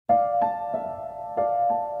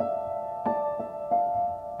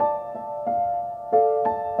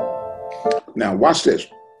Now, watch this.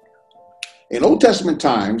 In Old Testament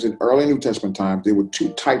times, in early New Testament times, there were two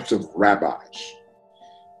types of rabbis.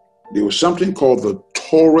 There was something called the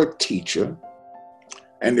Torah teacher,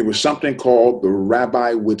 and there was something called the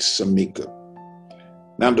rabbi with Samika.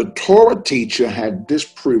 Now, the Torah teacher had this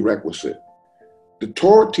prerequisite. The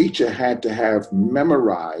Torah teacher had to have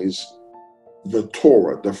memorized the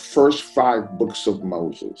Torah, the first 5 books of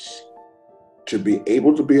Moses. To be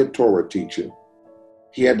able to be a Torah teacher,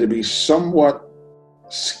 he had to be somewhat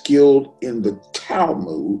skilled in the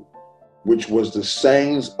Talmud, which was the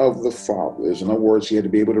sayings of the fathers. In other words, he had to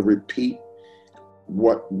be able to repeat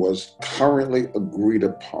what was currently agreed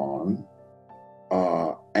upon,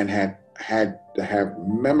 and had to have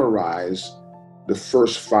memorized the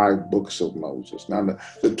first 5 books of Moses. Now,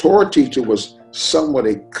 the Torah teacher was somewhat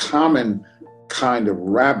a common kind of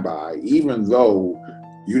rabbi, even though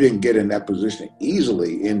you didn't get in that position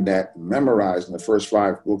easily, in that memorizing the first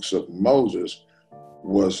 5 books of Moses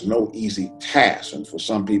was no easy task. And for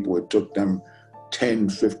some people, it took them 10,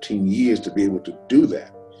 15 years to be able to do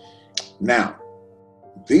that. Now,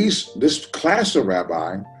 this class of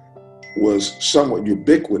rabbi was somewhat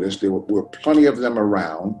ubiquitous. There were plenty of them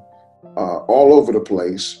around, all over the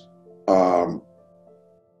place.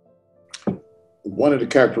 One of the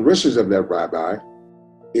characteristics of that rabbi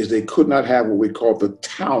is they could not have what we call the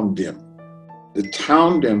Talmudim. The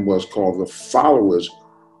Talmudim was called the followers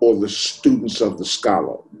or the students of the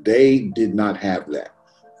scholar. They did not have that.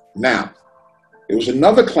 Now, there was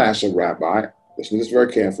another class of rabbi, listen to this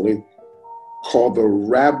very carefully, called the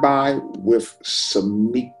rabbi with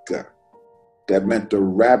Samika. That meant the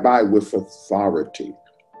rabbi with authority.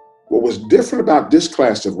 What was different about this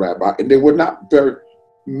class of rabbi, and there were not very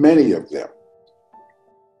many of them,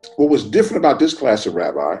 what was different about this class of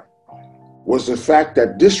rabbi was the fact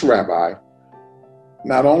that this rabbi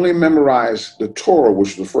not only memorized the Torah,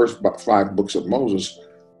 which was the first 5 books of Moses,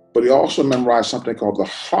 but he also memorized something called the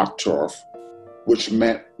Haftarah, which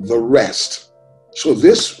meant the rest. So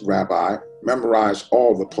this rabbi memorized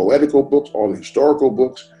all the poetical books, all the historical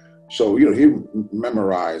books. So, he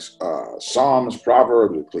memorized Psalms,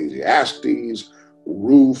 Proverbs, Ecclesiastes,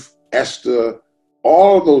 Ruth, Esther,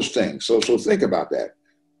 all of those things. So think about that.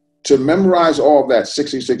 To memorize all of that,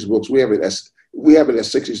 66 books, we have it as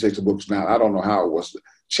 66 books now. I don't know how it was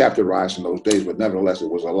chapterized in those days, but nevertheless, it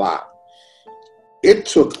was a lot. It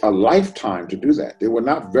took a lifetime to do that. There were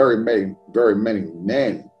not very many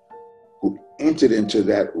men who entered into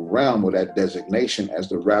that realm or that designation as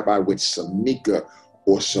the rabbi with Samika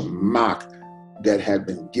or Samak that had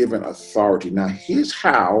been given authority. Now, here's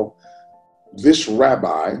how this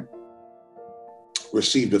rabbi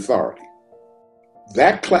received authority.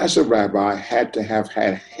 That class of rabbi had to have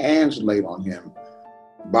had hands laid on him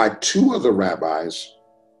by 2 other rabbis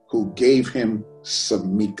who gave him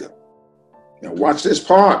Samika. Now watch this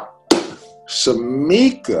part.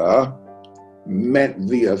 Samika meant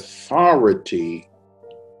the authority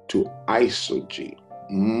to eisegete.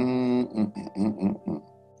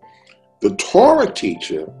 The Torah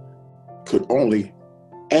teacher could only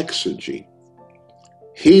exegete.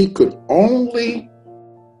 He could only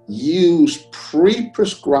use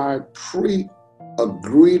pre-prescribed,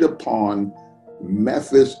 pre-agreed upon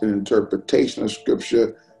methods and interpretation of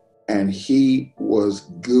scripture, and he was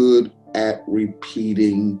good at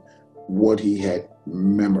repeating what he had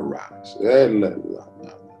memorized.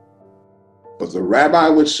 But the rabbi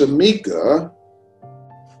with Samika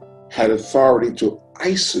had authority to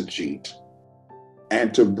eisegete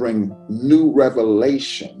and to bring new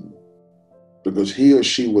revelation, because he or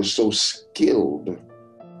she was so skilled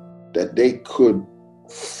that they could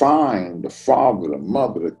find the father, the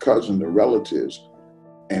mother, the cousin, the relatives,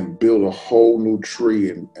 and build a whole new tree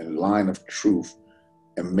and line of truth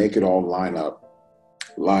and make it all line up,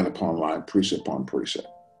 line upon line, precept upon precept.